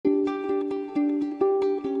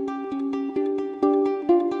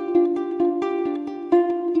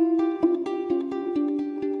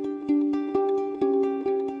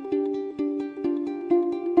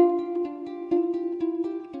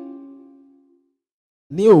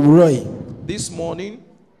Ní òwúrọ̀ yìí, This morning,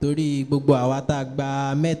 torí gbogbo àwa tá a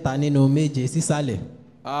gba mẹ́ta nínú méje sísàlẹ̀,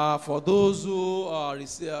 for those who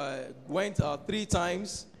went 3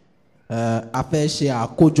 times, a fẹ́ ṣe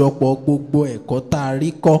àkójọpọ̀ gbogbo ẹ̀kọ́ tá a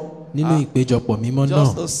rí kọ́ nínú ìpéjọpọ̀ mímọ́ náà.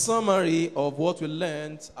 just a summary of what we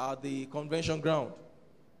learned at the convention ground.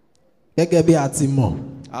 Gẹ́gẹ́ bí a ti mọ̀,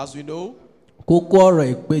 As we know, kókó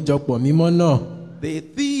ọ̀rọ̀ ìpéjọpọ̀ mímọ́ náà the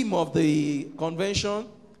theme of the convention,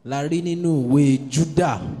 la rí nínú ìwé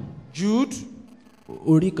Júdà. Jude,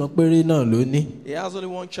 Orí kan péré náà ló ní. it has only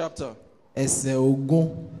 1 chapter, Ẹsẹ̀ 20.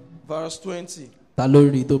 verse 20. Ta ló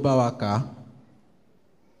rí tó bá wa kà á?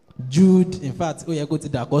 Jude, in fact, ó yẹ kó ti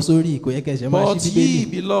dàkọ́ sórí kò yẹ kẹsẹ̀ máa ṣí But ye,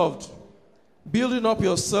 Bíbélì. beloved, building up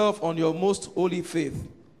yourself on your most holy faith,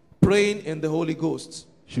 praying in the Holy Ghost.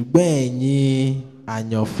 Ṣùgbọ́n ẹ̀yin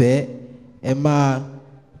àyànfẹ́, ẹ máa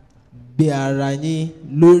gbé ara yín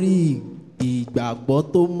lórí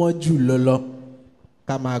ìgbàgbọ́ tó mọ́ jù lọ́lọ́,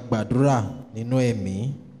 ká máa gbàdúrà nínú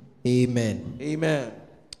ẹ̀mí. Amen. Amen.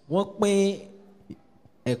 Wọ́n pín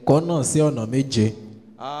ẹ̀kọ́ náà sí ọ̀nà méje.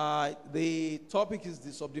 The topic is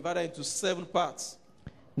subdivided into 7 parts.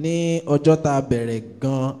 Ní ọjọ́ tá a bẹ̀rẹ̀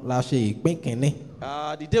gan la ṣe ìpín kìíní.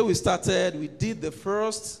 The day we started, we did the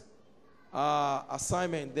first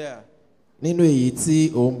assignment there. Nínú èyí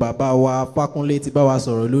tí òun bàbá wa Fákúnlé ti bá wa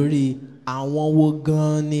sọ̀rọ̀ lórí àwọn wo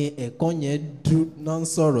gan ni ẹ̀kọ́ yẹn náà ń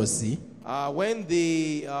sọ̀rọ̀ sí. When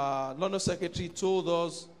the LAWNA secretary told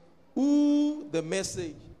us who the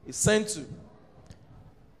message is sent to.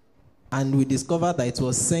 And we discovered that it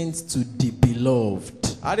was sent to the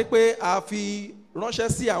beloved. A rí pé a fi ránṣẹ́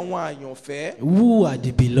sí àwọn àyànfẹ́. Who are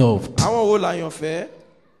the beloved? Àwọn wo l'àyànfẹ́?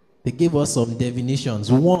 They gave us some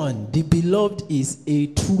definitions. 1, the beloved is a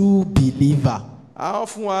true believer. Àwọn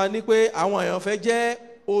fún wa ní pé àwọn àyànfẹ́ jẹ́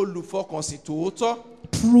olùfọkànsìn tòótọ́.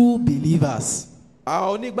 True believers.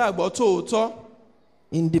 Àwọn onígbàgbọ́ tòótọ́.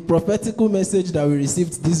 In the prophetical message that we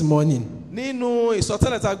received this morning, Nínú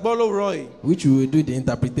ìsọtẹ́lẹ̀ tá a gbọ́ lówùúrọ̀ yìí, which we will do the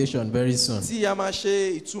interpretation very soon, tí a máa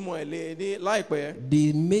ṣe ìtumọ̀ ẹ̀ ní láìpẹ́.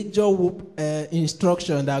 the major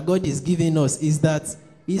instruction that God is giving us is that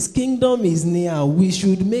His kingdom is near. We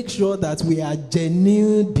should make sure that we are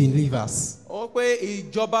genuine believers. Ó pé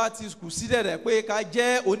ìjọba ti kù sílẹ̀ rẹ̀ pé ká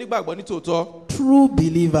jẹ́ onígbàgbọ́ ní tòótọ́. True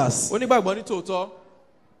believers. Onígbàgbọ́ ní tòótọ́.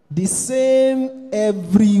 The same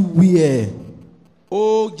everywhere.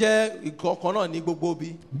 Ó jẹ́ ìkọ̀ọ̀kan náà ní gbogbo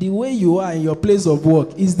bí. The way you are in your place of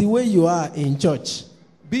work is the way you are in church.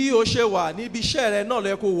 Bí o ṣe wà níbi iṣẹ́ rẹ náà ló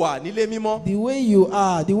yẹ kó wà nílé mímọ́. The way you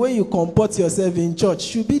are, the way you comport yourself in church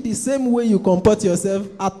should be the same way you comport yourself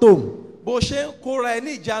at home. Bó ṣe ń kóra ẹ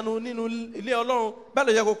ní ìjánu nínú ilé Ọlọ́run, bẹ́ẹ̀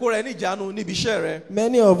ló yẹ kó kóra ẹ ní ìjánu níbi iṣẹ́ rẹ.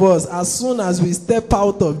 Many of us, as soon as we step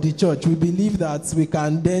out of the church, we believe that we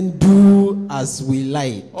can then do as we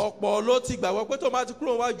like. Ọ̀pọ̀ ló ti gbàgbọ́ pé tó bá ti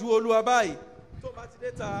kúrò wájú Olúwa báyìí, tó bá ti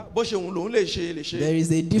dé ta bó ṣe òun lòun lè ṣe. There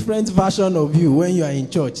is a different version of you when you are in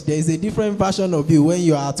church. There is a different version of you when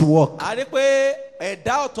you are at work. A rí pé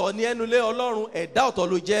ẹ̀dá ọ̀tọ̀ ní ẹnu ilé Ọlọ́run, ẹ̀dá ọ̀tọ̀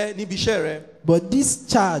ló jẹ́ níbi iṣẹ́ rẹ. But this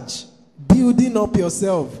charge, building up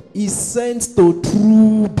yourself, is sent to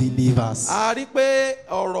true believers. A rí pé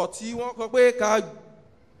ọ̀rọ̀ tí wọ́n kọ pé ká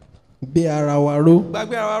Gbé ara wa ró.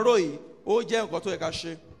 gbàgbé ara wa ró yìí, ó jẹ́ nǹkan tó yẹ ká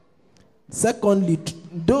ṣe. Secondly,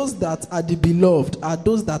 those that are the beloved are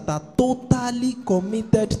those that are totally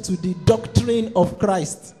committed to the doctrine of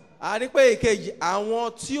Christ. A rí pé ìkejì,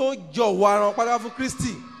 àwọn tí ó jọ̀wọ́ ara wọn pátá fún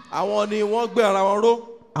Kristi, àwọn ni wọ́n gbé ara wọn ró.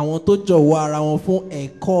 Àwọn tó jọ̀wọ́ ara wọn fún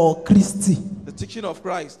ẹ̀kọ́ Kristi. The teaching of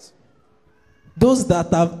Christ. Those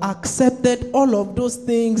that have accepted all of those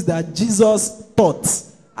things that Jesus taught.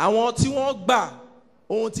 Àwọn tí wọ́n gbà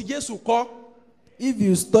ohun tí Jésù kọ́. If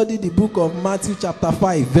you study the book of Matthew chapter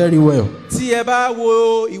 5 very well, Tí ẹ bá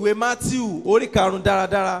wo ìwé Matthew orí 5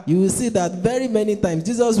 dáradára, you will see that very many times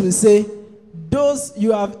Jesus will say, those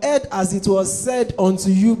you have heard as it was said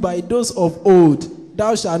unto you by those of old,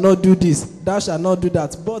 thou shalt not do this, thou shalt not do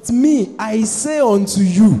that. But me, I say unto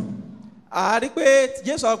you. a rí pé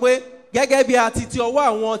Jésù sọ pé gẹ́gẹ́ bí a ti ti ọwọ́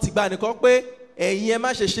àwọn tìgbà nìkan pé ẹ̀yin ẹ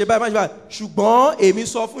má ṣe ṣe báyìí, má ṣe báyìí. Ṣùgbọ́n èmi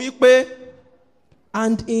sọ fún yín pé.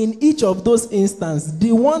 And in each of those instances,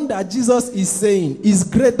 the one that Jesus is saying is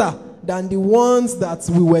greater than the ones that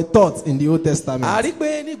we were taught in the Old Testament. A rí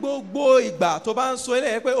pé ní gbogbo ìgbà tó bá ń sọ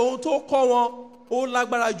eléyìí pé ohun tó kọ́ wọn ó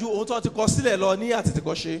lágbára ju ohun tó ti kọ sílẹ̀ lọ ní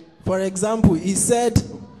àtètèkọ́ṣe. For example, he said,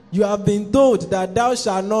 you have been told that thou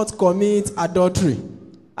shalt not commit adultery.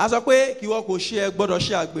 A sọ pé kí wọ́n kò ṣe ẹ gbọ́dọ̀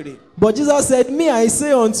ṣe àgbèrè. But Jesus said, me I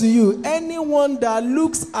say unto you, anyone that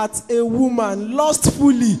looks at a woman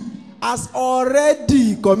lustfully has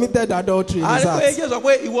already committed adultery in his A rí pé heart. Jésù sọ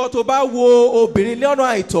pé ìwọ tó bá wo obìnrin ní ọ̀nà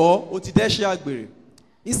àìtọ́, ó ti dẹ́ṣẹ̀ àgbèrè.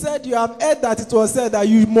 He said, you have heard that it was said that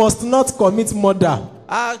you must not commit murder.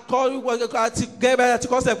 a ti gẹ́gẹ́ àti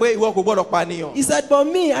kọ́sẹ̀ pé ìwọ kò gbọ́dọ̀ pànìyàn. He said, but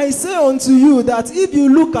me, I say unto you that if you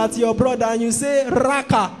look at your brother and you say,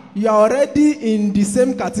 Raka, you are already in the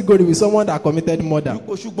same category with someone that committed murder.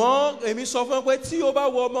 ṣùgbọ́n èmi sọ fún ẹ pé tí o bá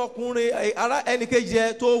wo ọmọkùnrin ara ẹnìkejì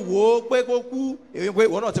ẹ tó wò ó pé kó kú èmi pé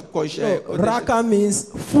ìwọ náà ti kọ iṣẹ́. Raka means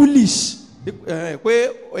foolish. Pé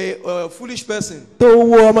a foolish person. Tó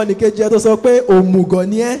wo ọmọnìkejì ẹ tó sọ pé òmùgọ̀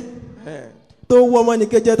ni ẹ́. Tó wo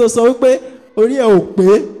ọmọnìkejì ẹ tó sọ wípé orí ẹ ò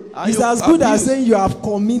pé. It's as good as saying you have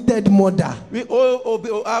committed murder.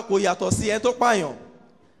 A kò yàtọ̀ sí ẹ tó pààyàn.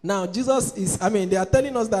 Now, they are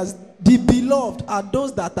telling us that the beloved are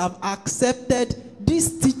those that have accepted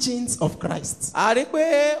these teachings of Christ. A rí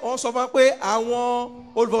pé wọ́n sọ fún wa pé àwọn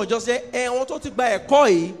olùfọ̀jọ́ ṣe ẹ̀wọ̀n tó ti gba ẹ̀kọ́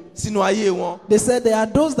yìí sínú ayé wọn. They said they are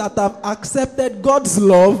those that have accepted God's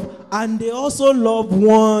love and they also love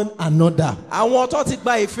one another. Àwọn tó ti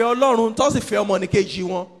gba ìfẹ́ Ọlọ́run tó sì fẹ́ ọmọnìkejì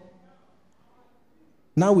wọn.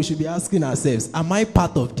 Now we should be asking ourselves, am I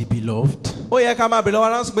part of the beloved? Ó yẹ ká máa bèrè lọ́wọ́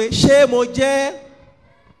aránsọ pé ṣé mo jẹ́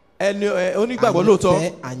ẹni onígbàgbọ́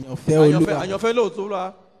lóòótọ́? Àyànfẹ́ lóòótọ́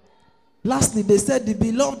lọ́wọ́. Lastly, they said the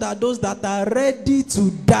beloved are those that are ready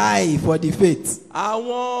to die for the faith.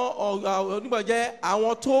 Àwọn onígbàgbọ́ jẹ́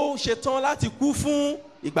àwọn tó ṣetán láti kú fún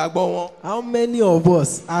ìgbàgbọ́ wọn. How many of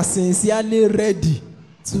us are sincerely ready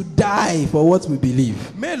to die for what we believe?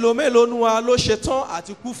 Mélòó nu wa ló ṣetán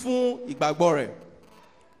àti kú fún ìgbàgbọ́ rẹ̀?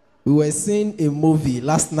 We were seeing a movie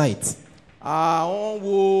last night. Àwọn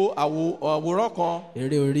wo àwòrán kan.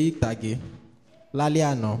 Eré orí ìtàgé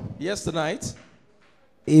lálẹ́ àná. Yesterday night.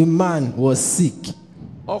 A man was sick.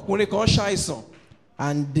 Ọkùnrin kan ṣàìsàn.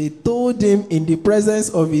 And they told him in the presence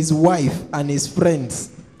of his wife and his friends.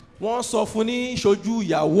 Wọ́n sọ fún ní ìṣojú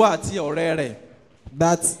ìyàwó àti ọ̀rẹ́ rẹ̀.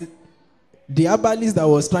 That the herbalist that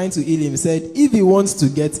was trying to heal him said if he wants to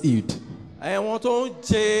get healed. Àwọn tó ń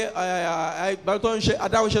ṣe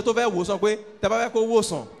adáwọ̀ṣe tó fẹ́ wòsàn pé tẹ́ bá fẹ́ kó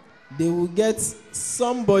wòsàn. They will get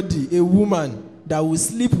somebody, a woman, that will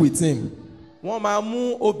sleep with him. Wọ́n máa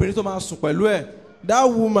mú obìnrin tó máa sùn pẹ̀lú ẹ̀. That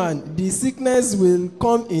woman, the sickness will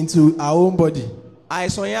come into her own body.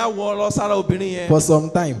 Àìsàn yẹn á wọ lọ sára obìnrin yẹn. For some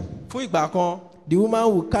time. Fún ìgbà kan. The woman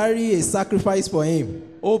will carry a sacrifice for him.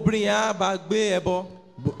 Obìnrin yẹn á bá gbé ẹbọ.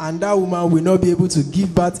 And that woman will not be able to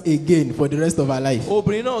give birth again for the rest of her life.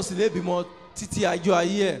 Obìnrin náà sì lè bímọ títí àjọ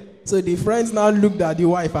ayé ẹ̀. So the friends now looked at the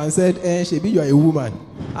wife and said, ṣebí you are a woman.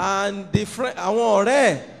 And àwọn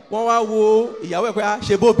ọ̀rẹ́ wọ́n wá wo ìyàwó ẹ̀ pé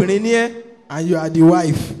ṣebí obìnrin ni ẹ́. And you are the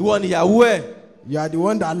wife. Ìwọ ni ìyàwó ẹ̀. You are the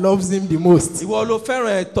one that loves him the most. Ìwọ ló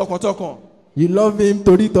fẹ́ràn ẹ̀ tọkàntọkàn. You love him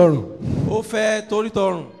torítọrùn. Ó fẹ́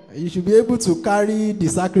torítọrùn. You should be able to carry the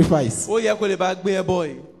sacrifice. Ó yẹ kó lè bá gbé ẹbọ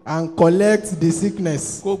yìí. And collect the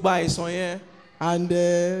sickness. Kó gba àìsàn yẹn. And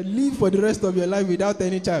live for the rest of your life without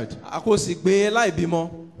any child. A kò sì gbé láì bímọ.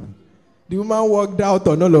 The woman walked out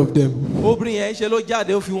on all of them. Obìnrin yẹn ṣe ló jáde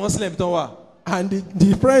ó fi wọ́n sílẹ̀ tán wà. And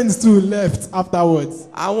the friends too left afterwards.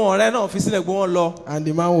 Àwọn ọ̀rẹ́ náà fi sílẹ̀ gbé wọn lọ. And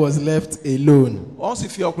the man was left alone. Wọ́n sì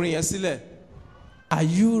fi ọkùnrin yẹn sílẹ̀. Are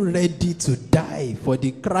you ready to die for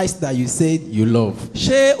the Christ that you said you love?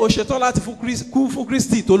 Ṣé o ṣetán láti kú fún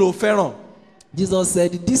Kristi tó ló fẹ́ràn? Jesus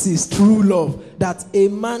said, this is true love, that a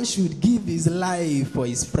man should give his life for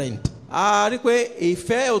his friend. A rí pé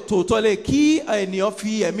ìfẹ́ òtòótọ́ lè kí ènìyàn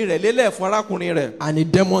fi ẹ̀mí rẹ̀ lélẹ̀ fún arákùnrin rẹ̀. And he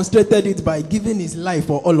demonstrated it by giving his life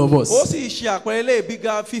for all of us. Ó sì ṣe àpẹẹrẹ lè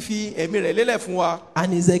bíga fífi ẹ̀mí rẹ̀ lélẹ̀ fún wa.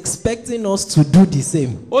 And he's expecting us to do the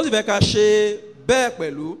same. Ó sì fẹ́ ká ṣe bẹ́ẹ̀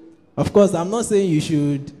pẹ̀lú. Of course, I'm not saying you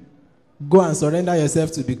should go and surrender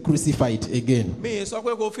yourself to be crucified again. Mi sọ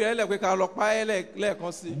pé kó fi ẹlẹ́ pé ká lọ pa ẹ́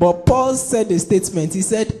lẹ́ẹ̀kan sí. But Paul said a statement. He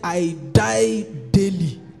said, I die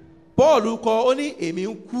daily. Paul kọ ó ní èmi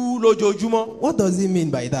ń kú lójoojúmọ́. What does he mean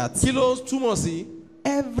by that? Kí ló túmọ̀ sí?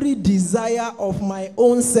 Every desire of my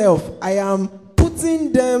own self, I am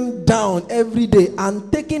putting them down every day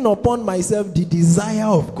and taking upon myself the desire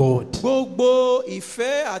of God. Gbogbo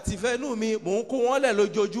ìfẹ́ àti ìfẹ́ inú mi mò ń kó wọn lẹ̀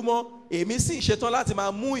lójoojúmọ́. Èmi sì ṣetán láti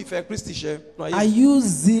máa mú ìfẹ́ Kristi ṣẹ. Are you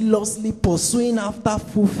zealously pursuing after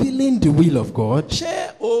fulfilling the will of God?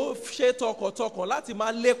 Ṣé o ṣe tọkàntọkàn láti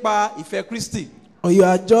máa lépa ìfẹ́ Kristi? Or you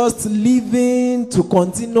are just living to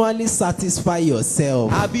continually satisfy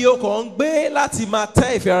yourself? Àbí o kàn ń gbé láti máa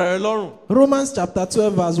tẹ́ ìfẹ́ ara rẹ lọ́rùn? Romans chapter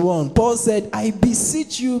 12 verse 1, Paul said, I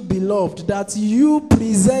beseech you, beloved, that you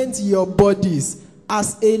present your bodies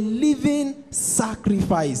as a living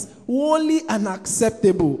sacrifice, holy and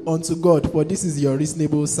acceptable unto God, for this is your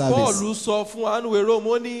reasonable service. Paul sọ fún anúwe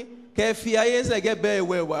Róòmù ní kẹ́ fi ayé ṣẹ̀gẹ́ bẹ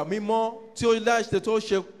ìwà mímọ́ tí ó láṣẹ tó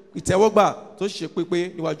ṣe ìtẹ́wọ́gbà tó ṣe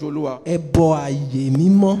pépé níwájú Olúwa. Ẹbọ àyè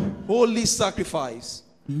mímọ́. Holy sacrifice.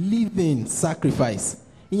 Living sacrifice.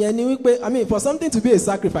 ìyẹn ni wípé, I mean, for something to be a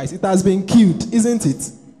sacrifice, it has been killed, isn't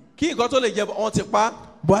it? kí nǹkan tó lè jẹ wọ́n ti pa.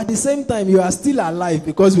 But at the same time, you are still alive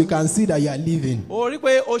because we can see that you are living. o rí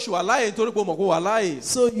pé oṣù wà láàyè nítorí pé o mọ̀ pé wà láàyè.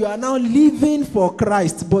 So you are now living for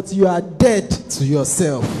Christ, but you are dead to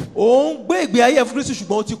yourself. ò ń gbé ìgbé ayé fún Kristi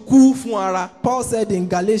ṣùgbọ́n o ti kú fún ara. Paul said in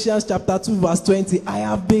Galatians chapter 2 verse 20, I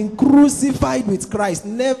have been crucified with Christ,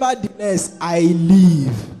 nevertheless I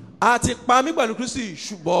live. a ti pa mí pẹ̀lú Kristi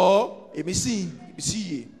ṣùgbọ́n èmi sì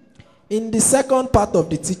yè. In the second part of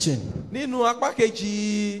the teaching, nínú apá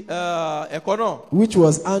kejì ẹ̀kọ́ náà. which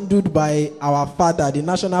was handled by our father, the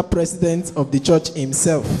national president of the church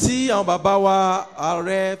himself, tí àwọn bàbá wa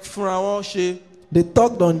ààrẹ fúnra wọn ṣe. they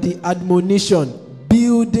talked on the admonition,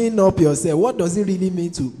 building up yourself. What does it really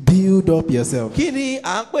mean to build up yourself? kí ni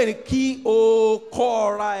à ń pè ní kí o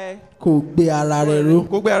kọ́ ọ̀ra ẹ. Kò gbé ara rẹ̀ ró.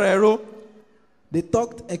 kó gbé ara ẹ ró. They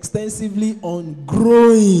talked extensively on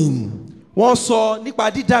growing. wọ́n sọ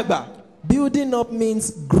nípa dídàgbà. Building up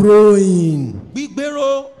means growing.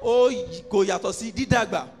 gbígbéró kò yàtọ̀ sí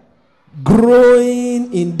dídàgbà.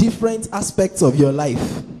 Growing in different aspects of your life.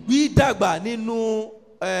 dídàgbà nínú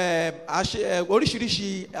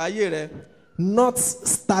oríṣiríṣi ayé rẹ. Not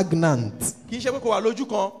stagnant. kì í ṣe pé kò wà lójú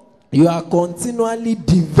kan. You are continually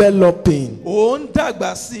developing. ò ń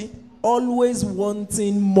dàgbà sí. Always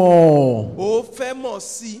wanting more. ò fẹ́ mọ̀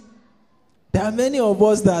sí. There are many of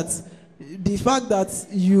us that the fact that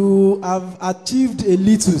you have achieved a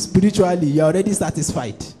little spiritually, you are already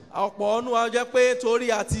satisfied. ọ̀pọ̀ ọ̀nù wa jẹ́ pé torí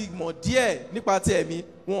àti ìmọ̀ díẹ̀ nípa ti ẹ̀mí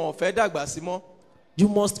wọn ò fẹ́ dàgbà sí mọ́. You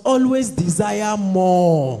must always desire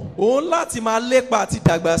more. òun láti máa lépa àti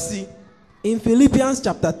dàgbà sí. In Philippians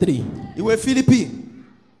chapter 3, ìwé Fílípì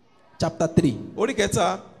chapter 3, orí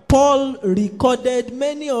kẹta. Paul recorded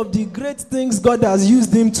many of the great things God has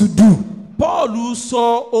used him to do. Pọ́ọ̀lù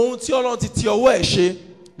sọ ohun tí Ọlọ́run ti ti ọwọ́ ẹ̀ ṣe.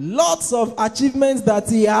 Lots of achievements that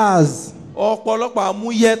he has. ọ̀pọ̀lọpọ̀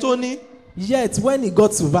àmúyẹ tó ní. Yet when he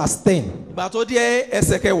got to verse 10, ìgbà tó dé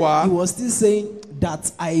ẹsẹ̀ kẹwàá. he was still saying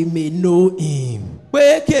that I may know him.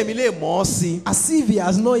 pé kí èmi lè mọ̀ ọ́ sí. As if he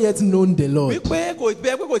has not yet known the Lord. wípé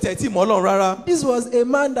kò tẹ̀ tí mọ̀ Ọlọ́run rárá. This was a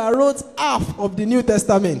man that wrote half of the New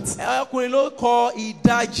Testament. ọkùnrin ló kọ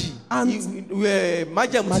ìdajì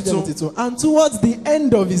májẹ̀mú tuntun. And towards the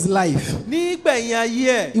end of his life, nígbẹ̀yìn ayé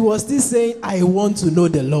ẹ̀. he was still saying, I want to know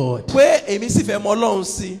the Lord. pé èmi sì fẹ́ mọ̀ Ọlọ́run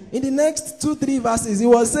sí. In the next 2-3 verses, he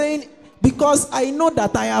was saying, because I know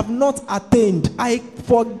that I have not attained, I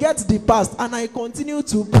forget the past and I continue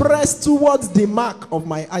to press towards the mark of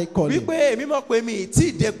my high calling. wípé èmi mọ̀ pé mi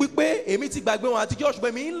ti dé pípé èmi ti gbàgbé wọn àtijọ́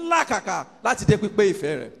ṣùgbọ́n mi ń làkàkà láti dé pípé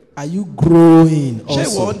ìfẹ́ rẹ̀. Are you growing ṣé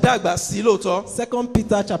ìwọ also? ń dàgbà sí lóòótọ́? 2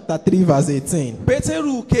 Peter chapter 3 verse 18.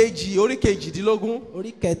 Pétérù kejì orí kejìdínlógún.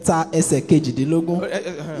 Orí kẹta ẹsẹ̀ kejìdínlógún.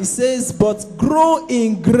 It says, but grow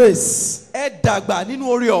in grace ẹ dàgbà nínú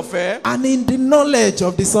orí ọ̀fẹ́. and in the knowledge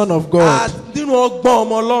of the Son of God. nínú ọgbọ́n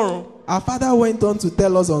ọmọ Ọlọ́run. Our father went on to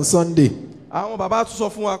tell us on Sunday, àwọn bàbá tún sọ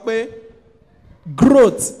fún wa pé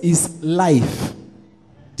growth is life.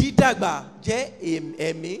 dídàgbà jẹ́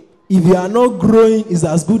ẹ̀mí. If you are not growing, it's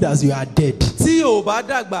as good as you are dead. tí o bá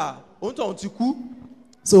dàgbà òun tó ń ti kú.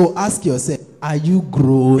 So ask yourself, are you rè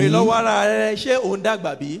growing lọ́wọ́ ara rẹ ṣé òun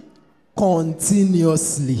dàgbà bí?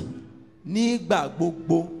 continuously? nígbà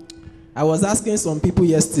gbogbo. I was asking some people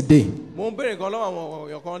yesterday mo ń béèrè kan lọ́wọ́ àwọn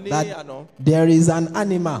èèyàn kan ní that àná. there is an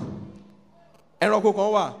animal ẹranko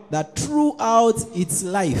kan wà. that throughout its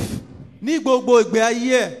life, ní gbogbo ìgbé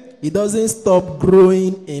ayé ẹ̀ it doesn't stop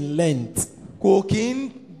growing in length. kò kí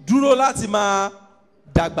ń dúró láti máa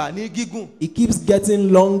dàgbà ní gígùn. It keeps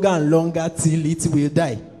getting longer and longer till it will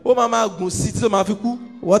die. ó máa gùn sí tí ó máa fi kú.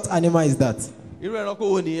 What animal is that? irú ẹranko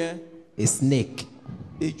wo nìyẹn? A snake.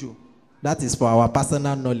 ejò. That is for our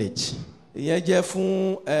personal knowledge. ìyẹn jẹ́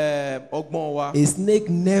fún ọgbọ́n wa. A snake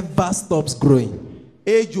never stops growing.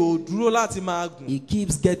 ejò dúró láti máa gùn. It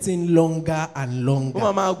keeps getting longer and longer.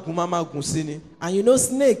 ó máa gùn sí ni. And you know,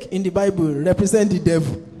 snake in the Bible represent the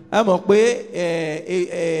devil. ẹ mọ̀ pé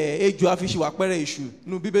ejò àfiṣìwà pẹ́rẹ́ èṣù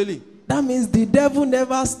nínú Bíbélì. That means the devil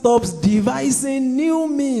never stops devising new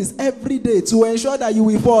means every day to ensure that you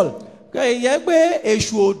will fall. ìyẹn pé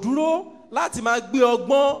èṣù ò dúró láti máa gbé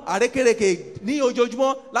ọgbọ́n àrékérekè ní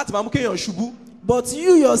ojoojúmọ́ láti máa mú kéèyàn ṣubú. But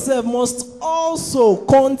you yourself must also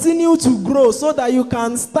continue to grow so that you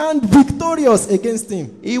can stand victorious against him.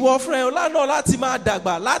 ìwọ fúnra ẹ̀ lánàá láti máa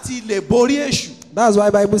dàgbà láti lè borí èṣù. That's why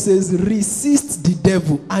Bible says, resist the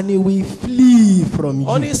devil and he will flee from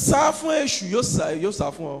ó ní you. sá fún èṣù yóò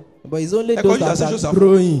sá fún ọ. But it's only Ẹ̀kọ́ those ìjà that sí are Joseph.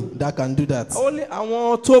 growing that can do that. ó ní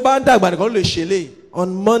àwọn tó bá ń dàgbà nìkan ló lè ṣe léyìí. On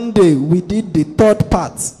Monday, we did the third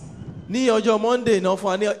part ní ọjọ́ Monday náà fún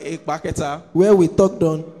wa ní ìpà kẹta. where we talked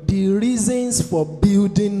on the reasons for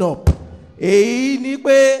building up èyí ni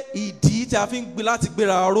pé ìdí tí a fi ń gbé láti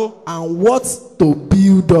gbéra ró. and what to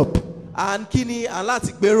build up. and kí ni à ń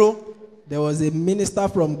láti gbéró. There was a minister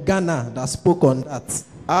from Ghana that spoke on that.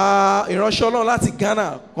 ìránṣẹ́ Ọlọ́run láti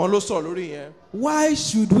Ghana kan ló sọ lórí yẹn. Why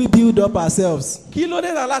should we build up ourselves? kí ló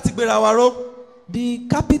dé náà láti gbéra wa ró. The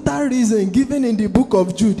capital reason given in the book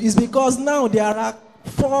of Jude is because now there are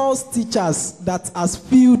false teachers that has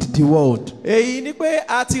filled the world. èyí ni pé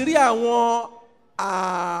a ti rí àwọn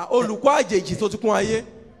olùkọ́ àjèjì tó ti kún ayé.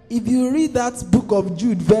 If you read that book of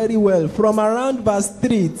Jude very well, from around verse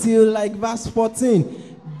 3 till like verse 14,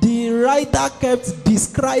 the writer kept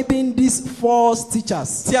describing these false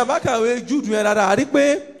teachers. tí a bá kàwé Júùdù yẹn dáadáa a rí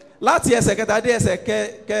pé láti ẹsẹ̀ kẹta dé ẹsẹ̀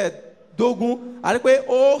kẹẹ̀dógún a rí pé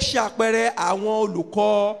ó ṣe àpẹẹrẹ àwọn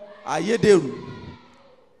olùkọ́ ayédèrú.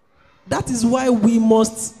 That is why we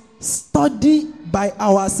must study by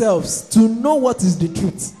ourselves to know what is the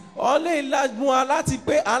truth. ọlẹ́ ìlànà wa láti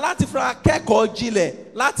pé aláti fúnra kẹ́kọ̀ọ́ jinlẹ̀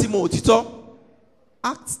láti mọ òtítọ́.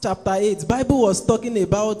 Acts chapter 8, Bible was talking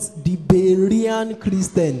about the Berean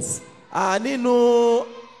Christians. nínú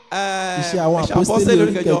Iṣẹ́ àwọn apostoli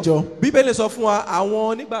orí kẹjọ. Bíbélì sọ fún wa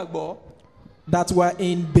àwọn onígbàgbọ́ That were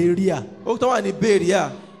in Berea. ó tó wà ní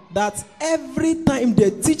Berea. That every time they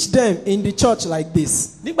teach them in the church like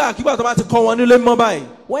this, nígbàkigbà tó bá ti kọ́ wọn nílé mọ́ báyìí.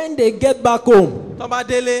 when they get back home, tó bá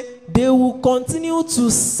délé. they will continue to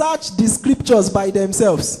search the scriptures by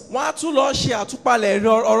themselves wọ́n á tún lọ ṣe àtúpalẹ̀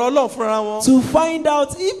ọ̀rọ̀ Ọlọ́run fúnra wọn. to find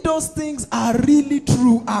out if those things are really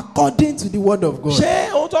true according to the word of God.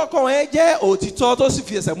 ṣé ohun tó kọ́ wọn yẹn jẹ́ òtítọ́ tó sì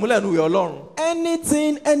fi ẹsẹ̀ múlẹ̀ nínú ìwé Ọlọ́run.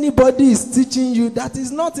 Anything anybody is teaching you that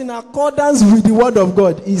is not in accordance with the word of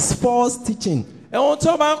God is false teaching. ẹ̀wọ̀n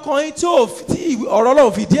tó máa ń kọ́ yín tí ọ̀rọ̀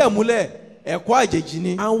Ọlọ́run fi díẹ̀ múlẹ̀ ẹ̀kọ́ àjèjì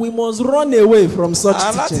ni. And we must run away from such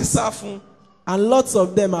láti teachings. sá fún. And lots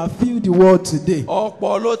of them have filled the world today.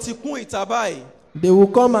 ọ̀pọ̀ ló ti kún ìta báyìí. They will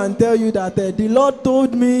come and tell you that the Lord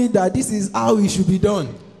told me that this is how it should be done.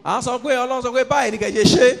 à ń sọ pé Ọlọ́run sọ pé báyìí ni kẹ̀jẹ̀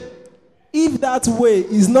ṣe. If that way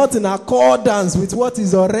is not in accordance with what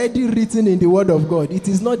is already written in the word of God, it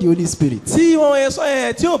is not the Holy Spirit. tí wọ́n yẹn sọ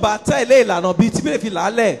yẹn tí ò bá tẹ̀lé ìlànà bíi tí bẹ́ẹ̀ fi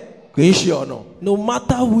làálẹ̀ kì í ṣe ọ̀nà. No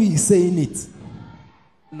matter who is saying it.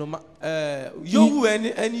 yóò wù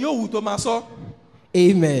ẹni yóò wù tó máa sọ.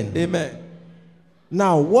 Amen. Amen.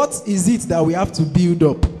 Now, what is it that we have to build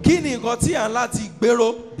up? kí ni nǹkan tí à ń láti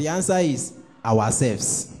gbèrò? The answer is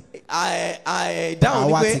ourselves. dáhùn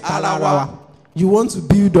ni pé ara wa. You want to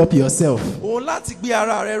build up yourself. òun láti gbé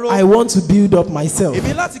ara rẹ ró. I want to build up myself.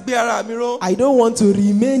 èmi láti gbé ara mi ró. I don't want to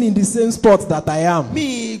remain in the same spot that I am.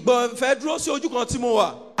 mi ìgbọ̀n fẹ́ dúró sí ojú kan tí mo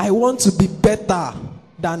wà. I want to be better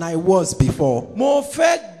than I was before. mo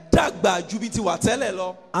fẹ́ dàgbà ju bí ti wà tẹ́lẹ̀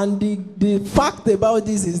lọ. And the fact about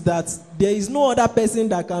this is that there is no other person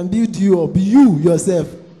that can build you up. You yourself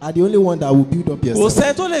are the only one that will build up kò yourself.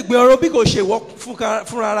 sẹ́ni tó lè gbé ọ̀rọ̀ bí kò ṣe wọ́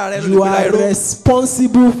fúnra ara rẹ ló lè You gbé ara are rẹ ró.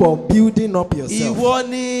 responsible for building up yourself. ìwọ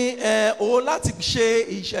ni o láti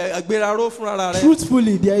ṣe àgbéraró fúnra ara rẹ.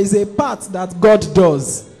 Truthfully, there is a part that God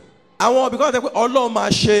does. àwọn òbí kan tẹ pé Ọlọ́run máa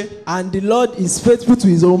ṣe. And the Lord is faithful to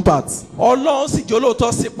his own part. Ọlọ́run sì jẹ́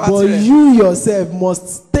olóòótọ́ sí pàtì But rẹ̀. you yourself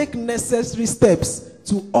must take necessary steps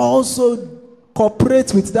to also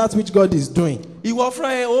cooperate with that which God is doing. ìwọ fúnra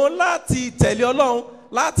ẹ o láti tẹ̀lé Ọlọ́run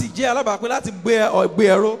láti jẹ́ alábàápín láti gbé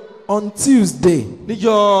ẹrú. On Tuesday,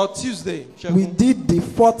 níjọ́ Tuesday. we did the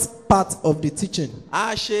fourth part of the teaching,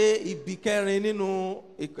 a ṣe ibi kẹrin nínú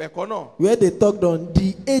ẹ̀kọ́ náà. where they talked on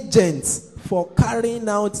the agents for carrying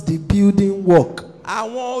out the building work.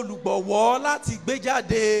 àwọn olùgbọ̀wọ́ láti gbé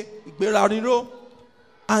jáde ìgbéraró.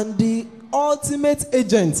 And the ultimate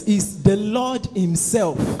agent is the Lord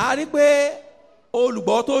himself. a rí pé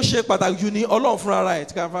olùgbọ̀wọ́ tó ṣe pàtàkì jù ní Ọlọ́run fúnra rẹ̀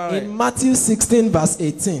tí ká fúnra rẹ̀. In Matthew 16 verse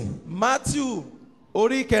 18. Matthew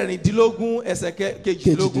orí kẹrìndínlógún ẹsẹ̀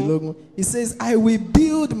kejìdínlógún. He says, I will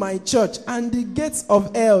build my church and the gates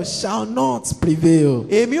of hell shall not prevail.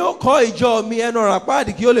 èmi ó kọ́ ìjọ mi ẹnu ọ̀ràn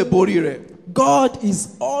apáàdì kí ó lè borí rẹ̀. God is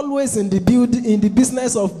always in the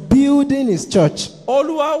business of building his church.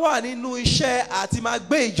 Olúwa wà nínú iṣẹ́ àti máa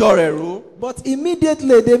gbé ìjọ rẹ̀ ró. But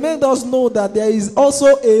immediately they made us know that there is also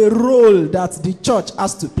a role that the church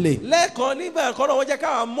has to play. lẹ́ẹ̀kan nígbà kan náà wọ́n jẹ́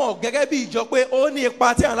káwa mọ̀ gẹ́gẹ́ bí ìjọ pé ó ní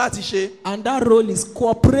ipa tí à ń láti ṣe. And that role is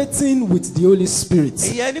cooperating with the Holy Spirit.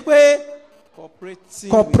 ìyẹn ni pé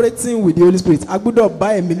Cooperating with the Holy Spirit. A gbọ́dọ̀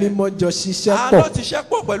bá ẹ̀mí mímọ́ jọ ṣiṣẹ́ a pọ̀. lọ ti ṣẹ́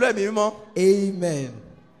pọ̀ pẹ̀lú ẹ̀mí mímọ́. Amen.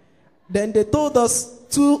 Then they told us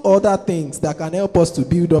two other things that can help us to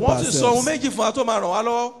build up wọ́n sì sọ ohun ourselves. méjì fún wa tó máa ràn wá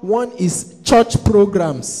lọ́wọ́. One is church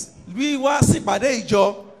programs. wíwá sípàdé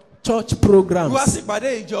ìjọ. Church wíwá programs.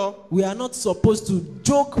 sípàdé ìjọ. We are not supposed to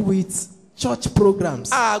joke with church programs.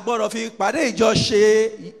 A gbọ́dọ̀ fi ìpàdé ìjọ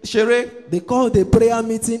ṣeré. They call the prayer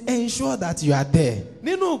meeting, ensure that you are there.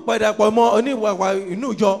 Nínú ìpàdàpọ̀ mọ́ oníwàwà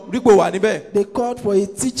inú ìjọ rípò wà níbẹ̀. They called for a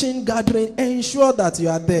teaching gathering, ensure that you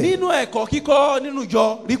are there. Nínú ẹ̀kọ́ kíkọ́ nínú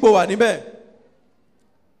ìjọ rípò wà níbẹ̀.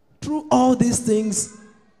 Through all these things,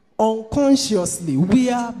 unconsciously, we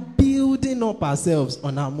are building up ourselves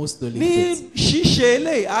on our most holy faith. Ní ṣíṣe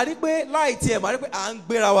eléyìí, a rí pé láì tiẹ̀ máa rí pé à ń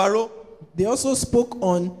gbéra wa ró. They also spoke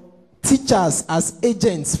on teachers as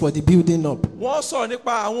agents for the building up. Wọ́n sọ̀rọ̀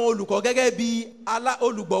nípa àwọn olùkọ́ gẹ́gẹ́ bí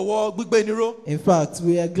olùgbọ̀wọ́ gbígbé níró. In fact,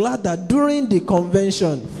 we are glad that during the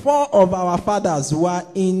convention, 4 of our fathers were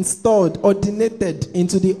installed, ordinated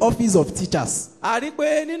into the office of teachers. A rí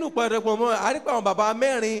pé nínú ìpàdàpọ̀ mọ́, a rí pé àwọn bàbá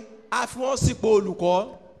mẹ́rin á fi wọ́n sípò olùkọ́.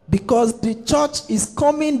 Because the church is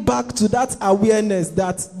coming back to that awareness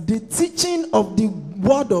that the teaching of the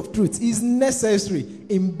word of truth is necessary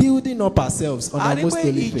in building up ourselves on our most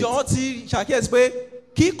holy faith. Ìjọ ti ṣàkíyèsí pé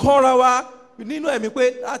kíkọ́ra wa nínú ẹ̀mí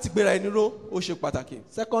pé láti gbéra ẹni ró ó ṣe pàtàkì.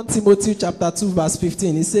 2 Timothy chapter 2 verse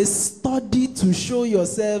 15, it says, study to show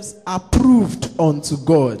yourselves approved unto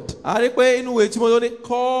God. A rí pé inú ìwé tí mo lò ní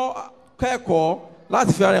kẹ́kọ̀ọ́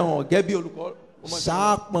láti fi ara ẹ̀ hàn gẹ́gẹ́ bí olùkọ́.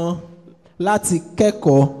 Ṣáàpọn láti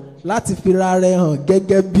kẹ́kọ̀ọ́ láti fi ara rẹ̀ hàn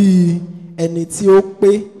gẹ́gẹ́ bí ẹni tí ó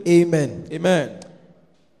pé. Amen. Amen.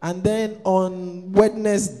 And then on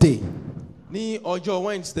Wednesday, ní ọjọ́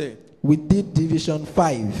Wednesday, we did division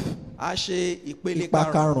 5. a ṣe ìpele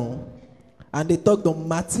Ipa karùn-ún. And they talked on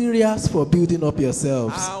materials for building up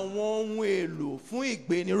yourselves. Àwọn ohun èlò fún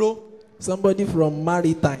ìgbéniró. Somebody from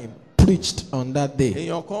Maritime preached on that day.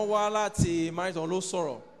 Èèyàn kan wá láti Maritime ló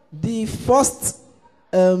sọ̀rọ̀. The first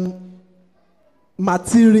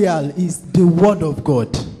material is the word of God.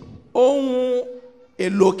 Ohun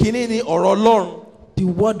èlò kìíní ni ọ̀rọ̀ Ọlọ́run. The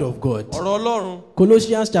word of God. Ọ̀rọ̀ Ọlọ́run.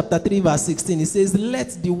 Colossians chapter 3 verse 16, it says, let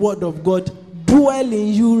the word of God dwell in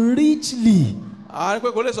you richly. A rí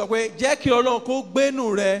pé kò lè sọ pé jẹ́ kí Ọlọ́run kó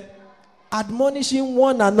gbénú rẹ. Admonishing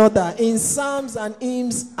one another in psalms and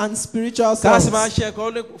hymns and spiritual Ká songs. sì máa ṣe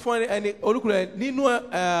ẹ̀kọ́ fún ẹni olùkùnrin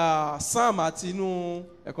nínú psalm àti inú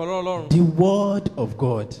ẹ̀kọ́ Ọlọ́run. The word of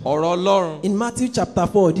God. Ọ̀rọ̀ Ọlọ́run. In Matthew chapter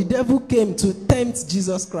 4, the devil came to tempt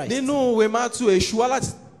Jesus Christ. Nínú ìwé Matthew, èṣù wá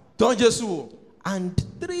láti dán Jésù wò. And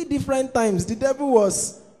 3 different times the devil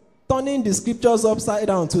was turning the scriptures upside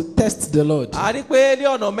down to test the Lord. A rí pé ní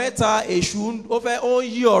ọ̀nà mẹ́ta èṣù ó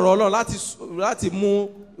yí ọ̀rọ̀ Ọlọ́run láti mú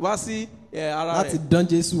wá sí ara rẹ̀. Láti dán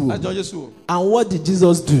Jésù wò. Láti dán Jésù wò. And what did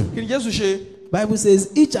Jesus do? Kí ni Jésù ṣe? Bible says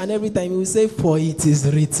each and every time he will say, for it is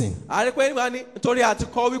written. A rí pé nígbà ní nítorí a ti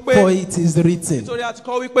kọ wípé. For it is written. Nítorí a ti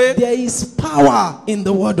kọ wípé. There is power in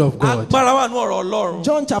the word of God. Agbára wà nínú ọ̀rọ̀ Ọlọ́run.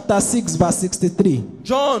 John chapter 6 verse 63.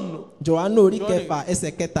 Johannu orí kẹfà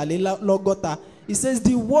ẹsẹ̀ kẹtàlélọ́gọ́ta. It says,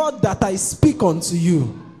 the word that I speak unto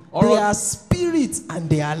you, they are spirit and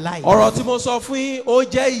they are life. Ọ̀rọ̀ tí mo sọ fún yín ó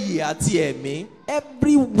jẹ́ ìyè àti ẹ̀mí.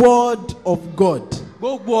 Every word of God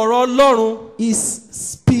Gbogbo ọ̀rọ̀ Ọlọ́run is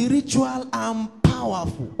spiritual and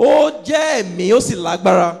powerful. ó jẹ́ ẹ̀mí ó sì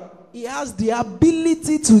lágbára. He has the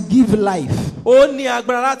ability to give life. Ó ní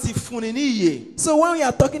agbára láti fúnni ní ìyè. So when we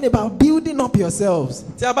are talking about building up yourselves,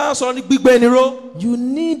 Tí a bá ń sọ ní gbígbé níró. you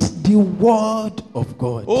need the word of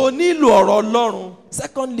God. O nílò ọ̀rọ̀ Ọlọ́run.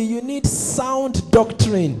 Secondly, you need sound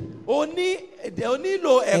doctrine. O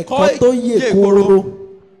nílò Ẹ̀kọ́ tó yè kóró.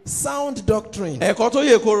 Sound doctrine. Ẹ̀kọ́ tó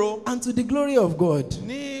yè kóró. And to the glory of God.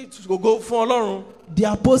 Ní gbogbo fún Ọlọ́run. The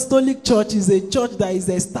apostolic church is a church that is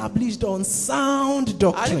established on sound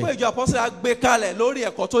doctrine. A ní pé ìjọ apostolic á gbé kalẹ̀ lórí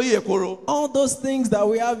ẹ̀kọ́ tó yè kóró. All those things that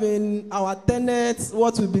we have in our tenets,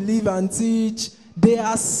 what we believe and teach, they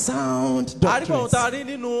are sound doctrines. A ní pé ohun tá a rí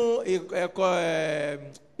nínú ẹ̀kọ́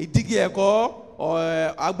ìdígi ẹ̀kọ́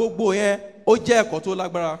agbógbó yẹn ó jẹ́ ẹ̀kọ́ tó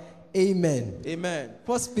lágbára. Amen. Amen.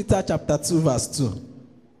 1 Peter chapter 2 verse 2.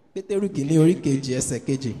 Pétérù kìíní orí kejì ẹsẹ̀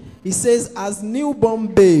kejì. It says, as newborn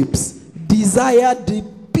babes, desire the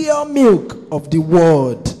pure milk of the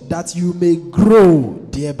word, that you may grow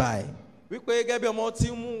thereby. Wípé gẹ́gẹ́ bí ọmọ tí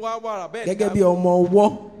ń mú wá wàrà bẹ́ẹ̀ ni. Gẹ́gẹ́ bí ọmọ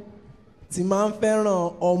ọwọ́ tí máa ń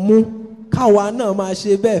fẹ́ràn ọmú, káwa náà máa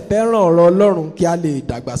ṣe bẹ́ẹ̀ fẹ́ràn ọ̀rọ̀ Ọlọ́run kí a lè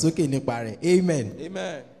dàgbàsókè nípa rẹ̀. Amen.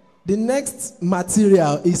 Amen. The next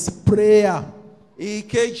material is prayer.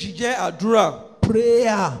 Ìkejì jẹ́ àdúrà.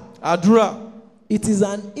 Prayer. Àdúrà. It is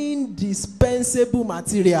an indispensable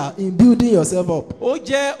material in building yourself up. Ó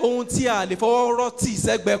jẹ́ ohun tí a lè fọwọ́ rọ́ tì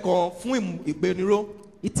sẹ́gbẹ̀ẹ́ kan fún ìgbéniró.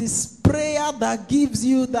 It is prayer that gives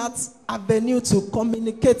you that avenue to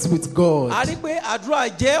communicate with God. A rí pé àdúrà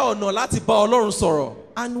jẹ́ ọ̀nà láti bá Ọlọ́run sọ̀rọ̀.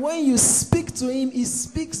 And when you speak to him, he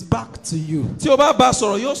speaks back to you. Tí o bá bá a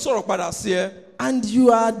sọ̀rọ̀ yóò sọ̀rọ̀ padà sí ẹ. And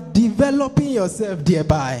you are developing yourself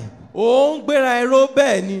thereby. Ó ń gbéra ẹró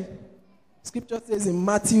bẹ́ẹ̀ ni. Scripture says in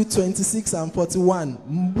Matthew 26 and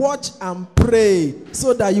 41, watch and pray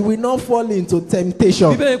so that you will not fall into temptation.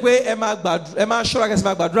 Bíbélì pé ẹ máa ṣọ́ra kẹ́sì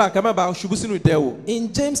máa gbàdúrà kẹ́ má bàa ṣubú sínú ìdẹwò.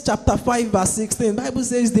 In James chapter 5 verse 16, the Bible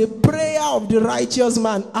says the prayer of the righteous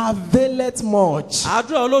man availeth much.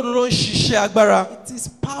 Àdúrà olódodo ń ṣiṣẹ́ agbára. It is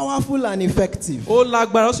powerful and effective. Ó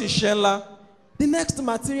lágbára ó sì ṣiṣẹ́ ńlá. The next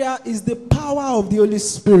material is the power of the Holy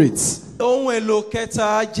Spirit. Ohun èlò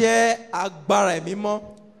kẹta jẹ́ agbára ẹ̀mí mọ́.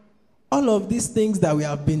 All of these things that we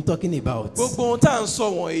have been talking about, Gbogbo ohun tá à ń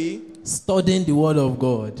sọ wọ̀nyí, studying the word of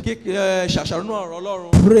God, ṣàṣàrò náà ọ̀rọ̀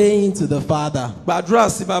Ọlọ́run, praying to the Father, gbàdúrà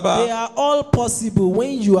sí they bàbá. are all possible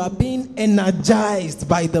when you are being energized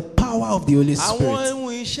by the power of the Holy Àwọn Spirit.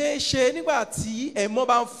 ohun ìṣeéṣe nígbà tí ẹ̀mọ́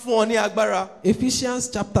bá ń fún ọ ní agbára. Ephesians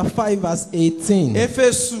chapter 5 verse 18.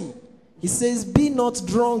 Éfésù, It says, be not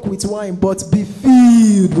drunk with wine, but be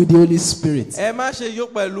filled with the Holy Spirit. ẹ má ṣe yó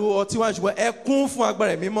pẹ̀lú ọtí wáìnì ṣùgbọ́n ẹ kún fún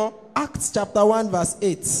agbára ẹ̀mí mọ́. Acts chapter 1 verse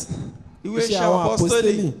 8. Ìwé Iṣẹ́ Iṣẹ́ àwọn àwọn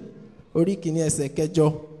Apọ́sítélì. Apostoli, orí kìíní ẹsẹ̀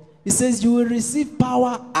kẹjọ. It says, you will receive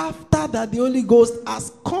power after that the Holy Ghost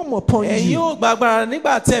has come upon Ẹ̀yin you. ò gba agbára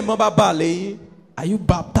nígbà tí ẹ̀mọ́ bá bà lẹ́yìn. Are you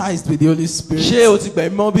baptized with the Holy Spirit? Ṣé o ti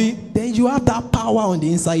gbẹ̀mí mọ́ bí? Then you have that power on the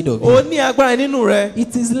inside of O you. ní agbára nínú rẹ.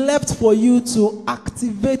 It is left for you to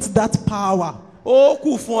activate that power. Ó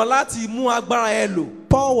kù fún ọ láti mú agbára yẹn lò.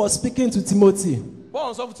 Paul was speaking to Timothy.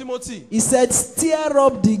 Paul sọ fún Timothy. He said, stir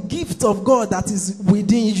up the gift of God that is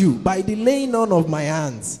within you by the laying on of my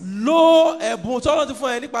hands. Lo ẹ̀bùn tọ́lọ́ ti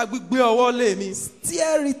fún ẹ nípa gbígbé ọwọ́ lé mi.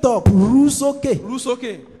 Stir it up, rú sókè, Rú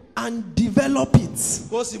sókè. and develop it,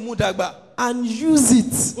 Kó sì mú dàgbà. and use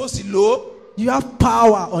it. Kó sì lò ó. You have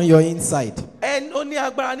power on your inside. Ó ní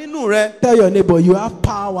agbára nínú rẹ. Tell your neighbor, you have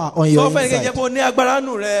power on your Sọ fẹ́ kẹ́kẹ́ inside. pé o ní agbára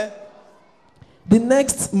nínú rẹ. The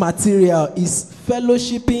next material is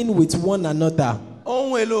fellowshipping with one another.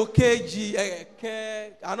 Ohun èlò kejì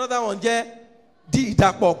another one jẹ́ di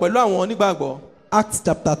ìdàpọ̀ pẹ̀lú àwọn onígbàgbọ́. Acts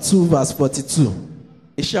chapter 2 verse 42.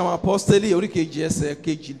 Iṣẹ́ àwọn apọ́sítélì orí kejì ẹsẹ̀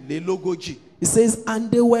kejìlélógójì. It says,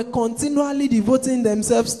 and they were continually devoting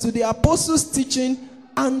themselves to the apostles' teaching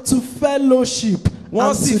and to fellowship Wọ́n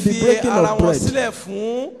and sì to the fi breaking ara of wọn bread. sílẹ̀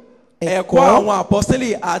fún Ẹ̀kọ́. ẹ̀kọ́ àwọn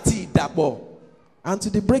apọ́sítélì àti ìdàpọ̀ And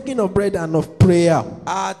to the breaking of bread and of prayer.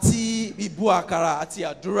 àti ìbú àkàrà àti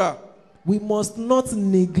àdúrà. We must not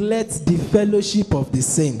neglect the fellowship of the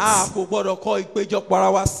saints. A kò gbọ́dọ̀ kọ̀ ìpéjọpọ̀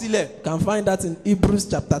ara wa sílẹ̀. You can find that in Hebrews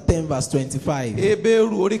chapter 10 verse 25.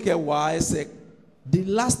 Hébérù orí kẹwàá ẹsẹ̀. The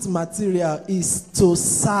last material is to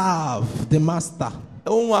serve the master.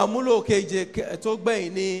 Ohun àmúlò keje tó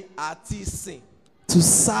gbẹ̀yìn ni àti sìn. To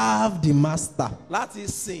serve the master. Láti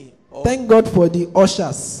sìn. Thank God for the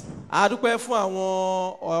ushers A dúpẹ́ fún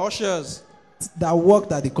àwọn ushers that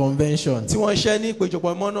worked at the convention. tí wọ́n ṣẹ́ ní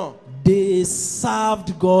ìpéjọpọ̀ ìmọ̀ náà. They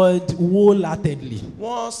served God wholeheartedly.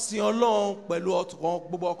 Wọ́n sin Ọlọ́run pẹ̀lú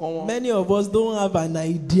gbogbo ọkàn wọn. Many of us don't have an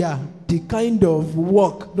idea the kind of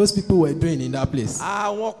work those people were doing in that place.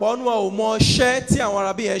 Àwọn ọ̀pọ̀ nínú wọn ò mọ iṣẹ́ tí àwọn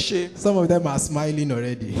arábí yẹn ṣe. Some of them are smiling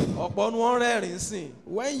already. Ọ̀pọ̀ nínú wọn rẹ́rìn-ín sìn.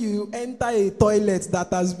 When you enter a toilet that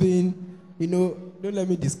has been, don't let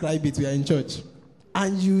me describe it, we are in church,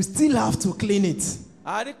 and you still have to clean it.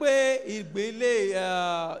 A rí pé ìgbélé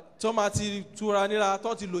tó máa ti túra níra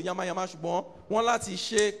tó ti lò yamayama ṣùgbọ́n wọ́n láti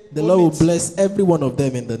ṣe. The Lord will bless every one of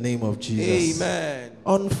them in the name of Jesus. Amen.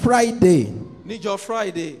 On Friday, Níjọ́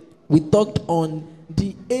Friday, we talked on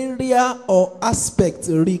the area or aspect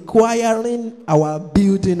requiring our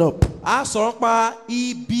building up, a sọ̀rọ̀ pa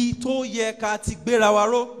ibi tó yẹ ká ti gbéra wa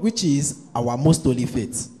ró. which is our most holy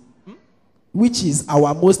faith. Which is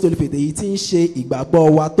our most holy faith. Èyí tí ń ṣe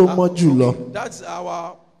ìgbàgbọ́ wa tó mọ́ jùlọ. That's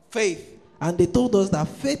our faith. And they told us that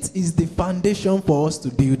faith is the foundation for us to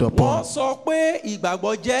build Wọ́n upon. sọ pé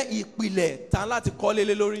ìgbàgbọ́ jẹ́ ìpìlẹ̀ tán láti kọ́lé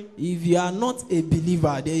lé lórí. If you are not a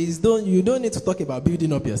believer, you don't need to talk about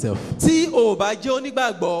building up yourself. Tí o bá jẹ́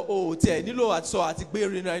onígbàgbọ́, o ò tiẹ̀ nílò àti sọ àti gbé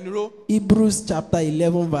ìrìnà ẹni ró. Hebrews chapter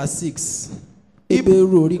 11 verse 6.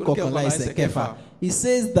 Hébérù orí kọkànlá ẹsẹ̀ kẹfà. It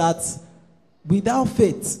says that without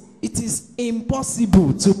faith, it is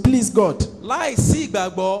impossible to please God. Láìsí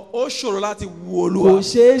ìgbàgbọ́, ó ṣòro láti wu Kò Olúwa.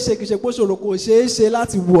 ṣeé ṣe kìí ṣe pé ó ṣòro, kò ṣeé ṣe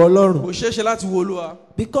láti wu Ọlọ́run. Kò ṣeé ṣe láti wu Olúwa.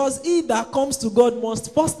 Because he that comes to God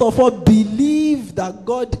must first of all believe that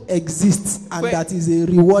God exists and that is a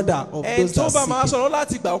rewarder of those tó that bá máa seek him. sọ̀rọ̀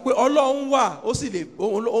láti gbà pé Ọlọ́run wà, ó sì lè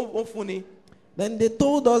ó fún ni. Then they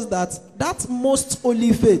told us that most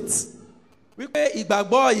holy faith Wípé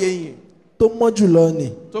ìgbàgbọ́ yẹ̀yìn tó mọ́ jùlọ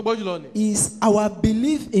ni tó gbọ́ jùlọ ni. is our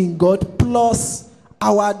belief in God plus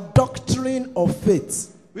our doctrine of faith.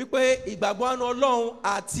 Wípé ìgbàgbọ́ àánú Ọlọ́run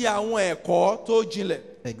àti àwọn ẹ̀kọ́ tó jinlẹ̀.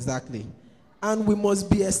 Exactly. And we must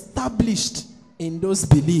be established in those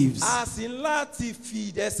beliefs. A sì ń láti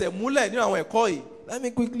fi ẹsẹ̀ múlẹ̀ nínú àwọn ẹ̀kọ́ yìí. Let me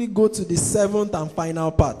quickly go to the 7th and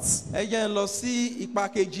final part, Ẹ jẹ́ ń lọ sí ipa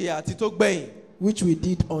kejì àti tó gbẹ̀yìn which we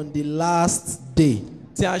did on the last day.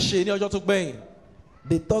 tí a ṣe ní ọjọ́ tó gbẹ̀yìn.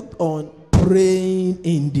 They talked on praying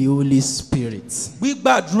in the Holy Spirit.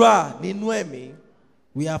 Gbígbàdúrà nínú ẹ̀mí.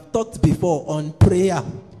 We have talked before on prayer.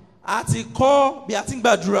 A ti kọ́ bí a ti ń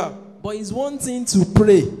gbàdúrà. But it's one thing to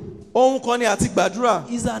pray. Ohun kan ni a ti gbàdúrà.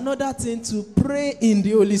 It's another thing to pray in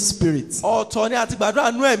the Holy Spirit. Ọ̀tọ̀ ni a ti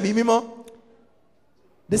gbàdúrà nínú ẹ̀mí mímọ́.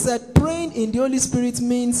 They said praying in the Holy Spirit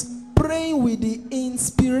means praying with the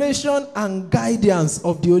inspiration and guidance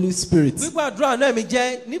of the Holy Spirit. Gbígbàdúrà nínú ẹ̀mí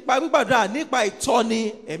jẹ́ nípa gbígbàdúrà nípa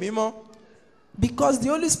ìtọ́ni ẹ̀mí mímọ́. Because the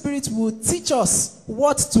Holy Spirit will teach us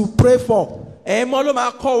what to pray for. Ẹ̀mọ́ ló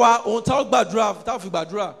máa kọ́ wa ohun tá ó gbàdúrà tá ó fi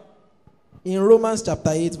gbàdúrà. In Romans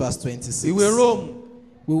chapter 8 verse 26. Ìwé Róòmù.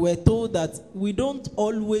 We were told that we don't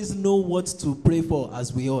always know what to pray for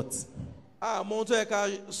as we ought. Àmọ́ ohun tó yẹ ká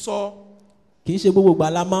sọ. Kì í ṣe gbogbo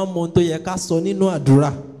ìgbà la máa ń mọ ohun tó yẹ ká sọ nínú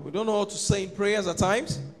àdúrà. We don't know what to say in prayers at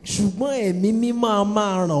times. Ṣùgbọ́n ẹ̀mí mímọ́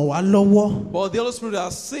máa ràn wá lọ́wọ́. But the Holy Spirit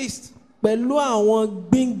assists Pẹ̀lú àwọn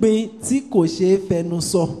gbíngbin tí kò ṣeé fẹnu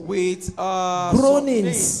sọ. with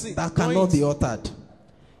Groanings that cannot be uttered.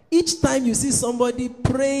 Each time you see somebody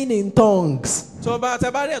praying in tongues, tó bá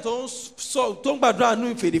tẹ bá rí ẹ̀ tó ń sọ tó ń gbàdúrà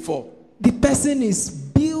nínú ìfèdèfọ̀. the person is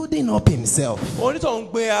building up himself. Onítọ̀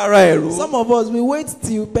ń gbé ara ẹ̀ ró. Some of us, we wait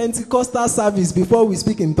till Pentecostal service before we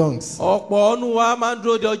speak in tongues. Ọ̀pọ̀ ọ̀nù wa máa ń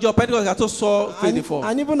dúró de ọjọ́ Pentecost ká tó sọ ìfèdèfọ̀.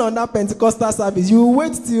 And even on that Pentecostal service, you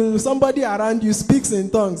wait till somebody around you speaks in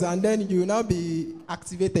tongues and then you will now be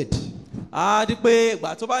activated. A di pé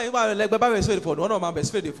ìgbà tó bá yín wà lẹ́gbẹ́ bá bẹ̀rẹ̀ sí ìfèdèfọ̀ ni wọ́n náà máa bẹ̀rẹ̀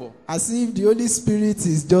sí ìfèdèfọ̀. As if the Holy Spirit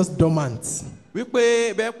is just dormant.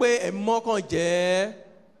 Wípé bẹ́ẹ̀ pé ẹ̀mí mọ́kàn jẹ́.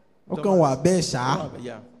 Ó kàn wà bẹ́ẹ̀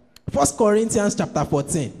ṣá. 1 Corinthians chapter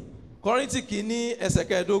 14. Kọ́ríńtì kìíní ẹsẹ̀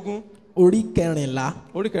kẹẹ̀ẹ́dógún. Orí kẹrìnlá.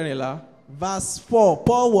 Orí kẹrìnlá. Verse 4,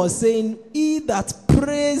 Paul was saying, he that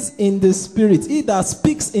prays in the Spirit, he that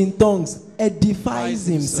speaks in tongues, edifies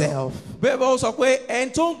himself. Bẹ́ẹ̀ bá ó sọ pé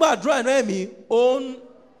ẹni tó ń gbàdúrà náà ẹ̀mí ó ń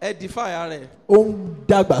edify ara rẹ̀. Ó ń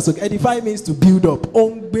dàgbàsókè. Edify means to build up. Ó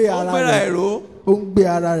ń gbé ara rẹ̀. Ẹ̀rọ. Ó ń gbé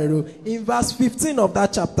ara rẹ̀ ro. In verse 15 of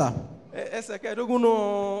that chapter, ẹsẹ̀ kẹẹ̀ẹ́dógún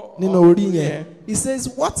nínú orí yẹn, he says,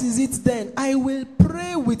 what is it then? I will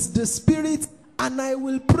pray with the Spirit and I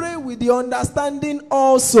will pray with the understanding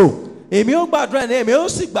also. Èmi ó gbàdúrà ní èmi ó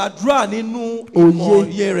sì gbàdúrà nínú ìmọ̀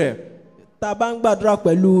òye rẹ̀. Tá bá ń gbàdúrà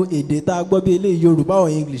pẹ̀lú èdè tá gbọ́ bí eléyìí Yorùbá or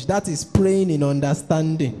English, that is praying in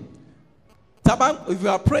understanding. If you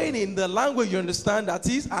are praying in the language you understand, that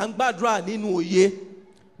is, à ń gbàdúrà nínú òye.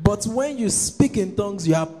 But when you speak in tongues,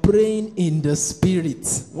 you are praying in the Spirit.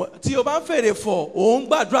 Tí o bá ń fèrè fọ̀, ò ń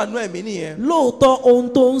gbàdúrà nínú ẹ̀mí nìyẹn. Lóòótọ́ ohun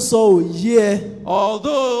tó ń sọ òye ẹ.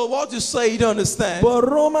 Although what you say you don't understand. But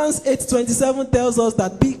Romans 8:27 tells us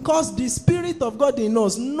that because the Spirit of God in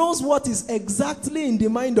us knows what is exactly in the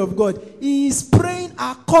mind of God, He is praying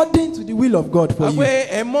according to the will of God for you. Àpé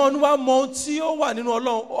ẹ̀mọ́ ọ̀nù wa mọ ohun tí ó wà nínú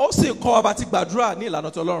Ọlọ́run, ó sì kọ́ wa bá ti gbàdúrà ní ìlànà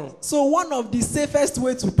tó Ọlọ́run. So one of the safest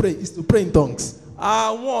way to pray is to pray in tongues.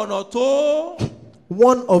 Àwọn ọ̀nà tó.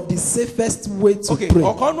 One of the safest way to pray.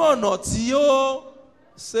 Ọ̀kan náà ọ̀nà tí ó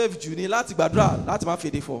save jù ní láti gbàdúrà láti má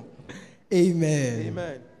fèdè fọ̀. Amen.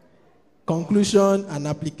 Amen. Conclusion and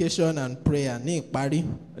application and prayer. Ní ìparí.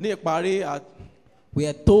 Ní ìparí. We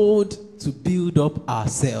are told to build up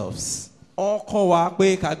ourselves. Wọ́n kọ́ wa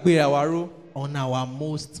pé ká gbéra wa ró. On our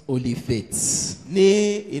most holy faith.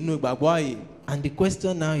 Ní inú ìgbàgbọ́ ààyè. And the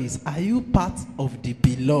question now is, are you part of the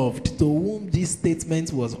beloved to whom this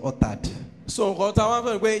statement was uttered? So nǹkan táwọn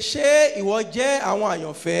fẹ́ pé ṣé ìwọ jẹ́ àwọn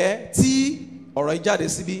àyànfẹ́ tí ọ̀rọ̀ yìí jáde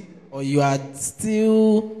síbí? Or you are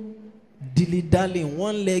still dilly-dallying,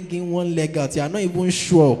 one leg in, one leg out. You are not even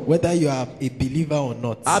sure whether you are a believer or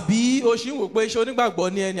not. Àbí o ṣì ń wò pé ṣé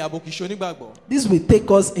onígbàgbọ́ ni ẹni àbò kìí ṣe onígbàgbọ́? This will take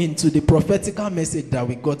us into the prophetical message that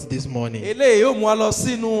we got this morning. Eléyìí yóò mú wa lọ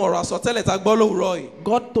sínú ọ̀rọ̀ àsọtẹ́lẹ̀ tá a gbọ́ lówùúrọ̀ yìí.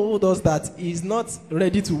 God told us that He is not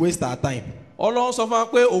ready to waste our time. Ọlọ́run sọ fún wa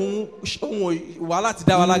pé òun wà láti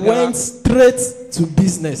dá wa lágara. He went straight to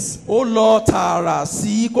business. Ó lọ tààrà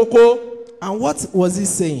sí kókó. And what was he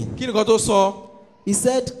saying? Kí ni nǹkan tó sọ? He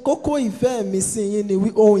said, kókó ìfẹ́ mi sí yín ni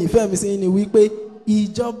ohun ìfẹ́ mi sí yín ni wípé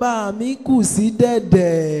ìjọba mi kù sí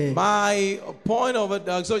dẹ̀dẹ̀. My point of it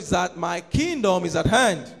is that my kingdom is at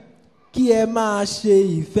hand. Kí ẹ máa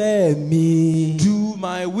ṣe ìfẹ́ mi. Do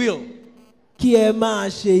my will. Kí ẹ máa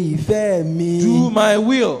ṣe ìfẹ́ mi. Do my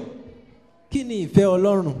will. Kí ni ìfẹ́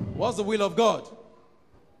Ọlọ́run? What's the will of God?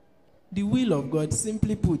 The will of God,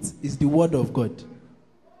 simply put, is the word of God.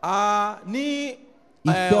 Ní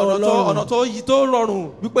Ìfẹ́ Ọlọ́run. ọ̀nà tó rọrùn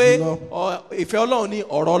wípé ìfẹ́ Ọlọ́run ní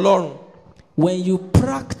ọ̀rọ̀ Ọlọ́run. When you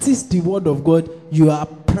practice the word of God, you are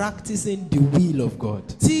practicing the will of God.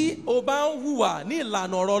 Tí o bá ń hùwà ní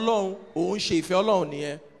ìlànà ọ̀rọ̀ Ọlọ́run, ò ń ṣe ìfẹ́ Ọlọ́run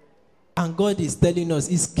nìyẹn. And God is telling us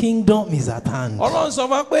his kingdom is at hand. Ọlọ́run sọ fún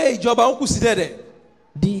wa pé ìjọba ń kù sí dẹ̀dẹ̀.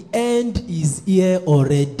 The end is here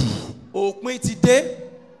already. Òpin ti dé.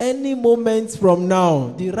 Any moment from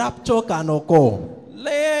now, the rapture can occur.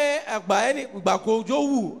 Lẹ́yìn ìgbà kò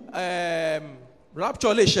jówù,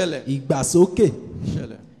 rapture lè ṣẹlẹ̀. Ìgbàsókè.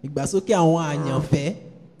 Ìgbàsókè àwọn àyànfẹ́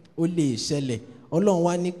ó lè ṣẹlẹ̀. Ọlọ́run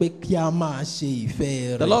wá ní pé kí a máa ṣe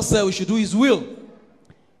ìfẹ́ rẹ̀. The Lord said we should do his will.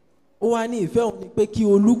 Ó wá ní ìfẹ́ òun ni pé kí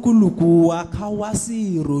olúkúlùkù wa ká wá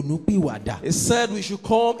sí ìrònúpìwàdà. He said we should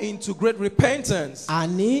come into great repentance.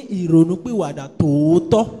 Àní ìrònúpìwàdà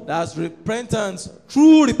tòótọ́. That's repentance,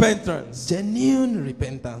 true repentance. Genuine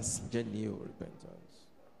repentance. Genuine repentance.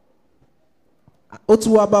 Ó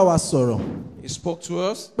tún wá bá wa sọ̀rọ̀. He spoke to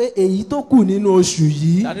us Pé èyí tó kù nínú oṣù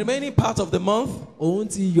yìí. that the remaining part of the month, Òun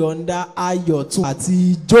ti yọ̀ǹda ayọ̀ tún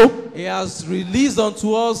àti ijó. he has released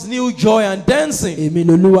unto us new joy and dancing. Èmi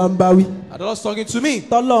lolúwa ń bá wí. And the Lord's talking to me.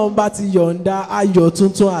 Tọ́lọ́run bá ti yọ̀ǹda ayọ̀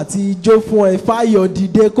tuntun àti ijó fún ẹ fáyọ̀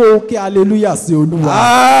dìde kó o kí hallelujah sí Olúwa.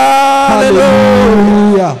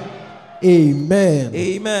 Hallelujah. Amen.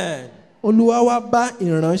 Amen. Olúwa wá bá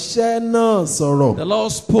ìránṣẹ́ náà sọ̀rọ̀. The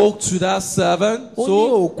Lord spoke to that servant. Ó ní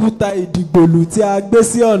So òkúta ìdìgbòlù tí a gbé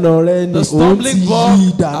sí ọ̀nà rẹ ni the òun ti stumbling yí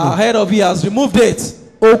block dànù. ahead of you has removed it.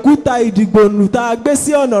 Òkúta ìdìgbòlù tá a gbé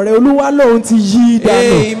sí ọ̀nà rẹ Olúwa lòun ti yí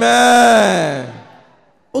dànù. Amen.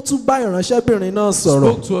 Ó tún bá ìránṣẹ́bìnrin náà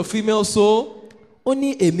sọ̀rọ̀. Spoke to a female soul Ó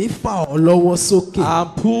ní èmi fà ọ́ lọ́wọ́ sókè.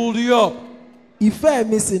 and pulled you up. Ìfẹ́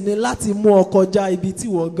mi sì ni láti mú ọ kọjá ibi tí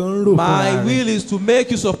wọ́n gan ń rò My fúnra rẹ̀. will is to make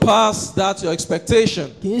you surpass that your expectation.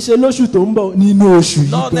 Kì í ṣe lóṣù tó ń bọ̀ nínú oṣù yìí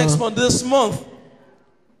Not next gan. month, this month.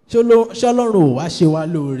 Ṣé Ọlọ́run ò wá ṣe wá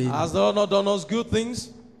lóore ni? Has the Lord not done us good things?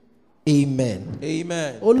 Amen.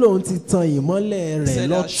 Amen. Ó lóun ti tan ìmọ́lẹ̀ He rẹ̀ said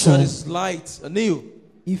that shut lọ́tun. his light anew.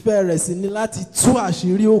 Ìfẹ́ rẹ̀ sì ni láti tú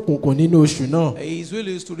àṣírí òkùnkùn nínú oṣù náà. His will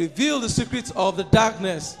is to reveal the secrets of the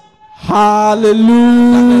darkness.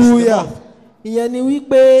 Hallelujah. Ìyẹn ni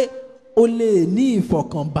wípé o lè ní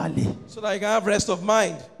ìfọ̀kànbalẹ̀. So that you can have rest of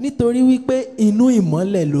mind. Nítorí wípé inú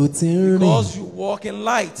ìmọ́lẹ̀ ló ti ń rìn. Because you walk in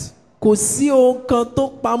light. Kò sí ohun kan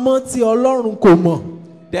tó pamọ́ tí Ọlọ́run kò mọ̀.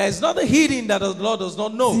 There is nothing hidden that the Lord does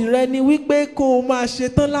not know. Tìrẹ ni wípé kó o máa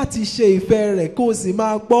ṣetán láti ṣe ìfẹ́ rẹ̀ kó o sì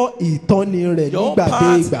máa gbọ́ ìtọ́ni rẹ̀ Your nígbà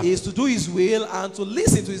dé ìgbà. part is to do his will and to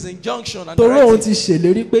listen to his injunction and Torí òun direct ti it.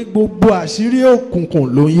 ṣèlérí pé gbogbo àṣírí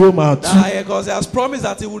òkùnkùn lòun yóò máa tú. Because he has promised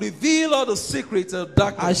that he will reveal all the secrets of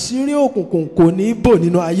darkness. Àṣírí òkùnkùn kò ní bò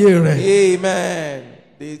nínú ayé rẹ̀. Amen.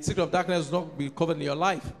 The secret of darkness will not be covered in your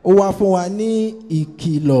life. Ó wá fún wa ní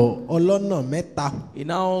ìkìlọ̀ ọlọ́nà mẹ́ta. He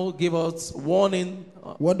now gave us warning,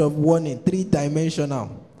 Word of warning, 3-dimensional.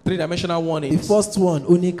 3-dimensional The warnings. first one,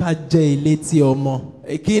 ó ní ká jẹ́ ilé tí ọmọ.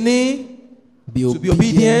 Ekini, Be to be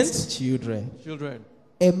obedient obedient. children. children,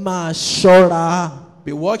 Ẹ máa ṣọ́ra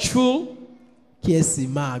be watchful kí ẹ sì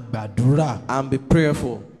máa gbàdúrà. and be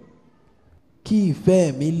prayerful, Kí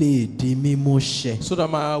ìfẹ́ mi lè di mímú ṣẹ. so that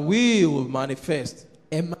my will manifest.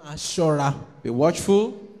 Ẹ máa ṣọ́ra Be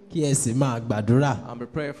watchful kí ẹ sì máa gbàdúrà. and be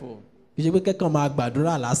prayerful. Kì í ṣe pé kẹ́kàn máa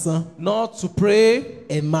gbàdúrà lásán. Not to pray,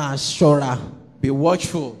 Ẹ máa ṣọ́ra. be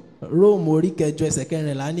watchful. Róòmù orí kẹjọ ẹsẹ̀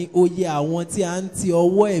kẹrìnlá ní oyè àwọn tí a ń ti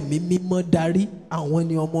ọwọ́ ẹ̀mí mímọ́ darí àwọn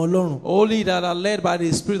ni ọmọ Ọlọ́run. Only that are led by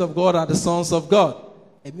the Spirit of God are the sons of God.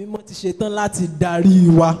 Ẹ̀mí mímọ́ ti ṣetán láti darí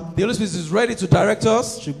wa. The Holy Spirit is ready to direct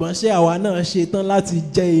us. Ṣùgbọ́n ṣé àwa náà ṣetán láti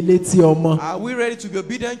jẹ́ ilé tí ọmọ? Are we ready to be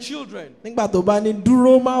obedient children? Nígbà tó bá ní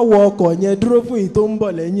dúró má wọ ọkọ̀ yẹn dúró fún èyí tó ń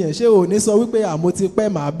bọ̀ lẹ́yìn ẹ̀ ṣé ò ní sọ wípé àmọ́ ti pẹ́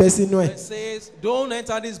màá bẹ́ sínú ẹ̀. It says, don't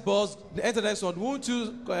enter this bus, enter next one. Won't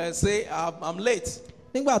you say, I'm late?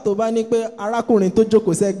 Nígbà tó bá ní pé arákùnrin tó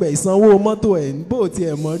jókòó sẹ́gbẹ̀ẹ́ ìsanwó mọ́tò ẹ̀ bó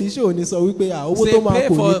tiẹ̀ mọ̀ rí ṣé ò ní sọ wípé owó Say, tó máa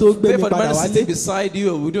kò ní tó gbé pay mi for the padà man wálé. sitting beside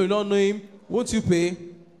you. We do not know him. Won't you pay?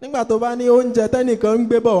 Nígbà tó bá ní oúnjẹ tẹ́nìkan ń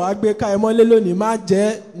gbé bọ̀ wá gbé ká ẹ mọ́lé lónìí má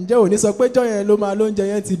jẹ ǹjẹ́ ò ní sọ pé jọ́ yẹn ló máa lóúnjẹ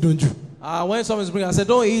yẹn ti dùn jù. When someone is bringing, I said,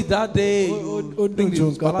 don't eat that day. Ó dùn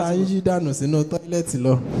jù nǹkan tá a ń yí dànù sínú tọ́ílẹ̀tì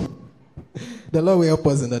lọ. The Lord will help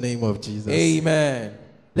us in the name of Jesus. Amen.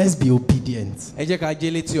 Let's be obedient. Ẹ jẹ́ ká jẹ́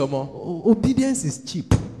létí ọmọ. Obedience is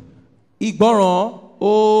cheap. Ìgbọràn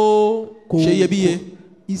ó ṣe iyebíye.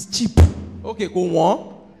 It's cheap. Okay, kò wọ́n.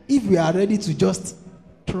 If we are ready to just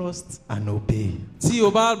trust and obey. Tí o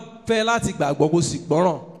bá fẹ́ láti gbàgbọ́ kó sì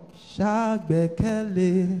gbọ́ràn.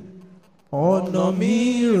 Ṣàgbẹ́kẹ̀lé ọ̀nà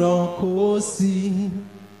mìíràn kò sí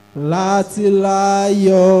láti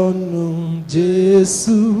láyọ̀nù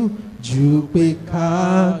Jésù ju pé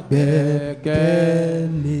ká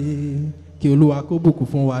gbẹ́kẹ̀lé. Kí Olúwa kó bùkún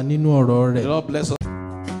fún wa nínú ọ̀rọ̀ rẹ̀. The Lord bless us.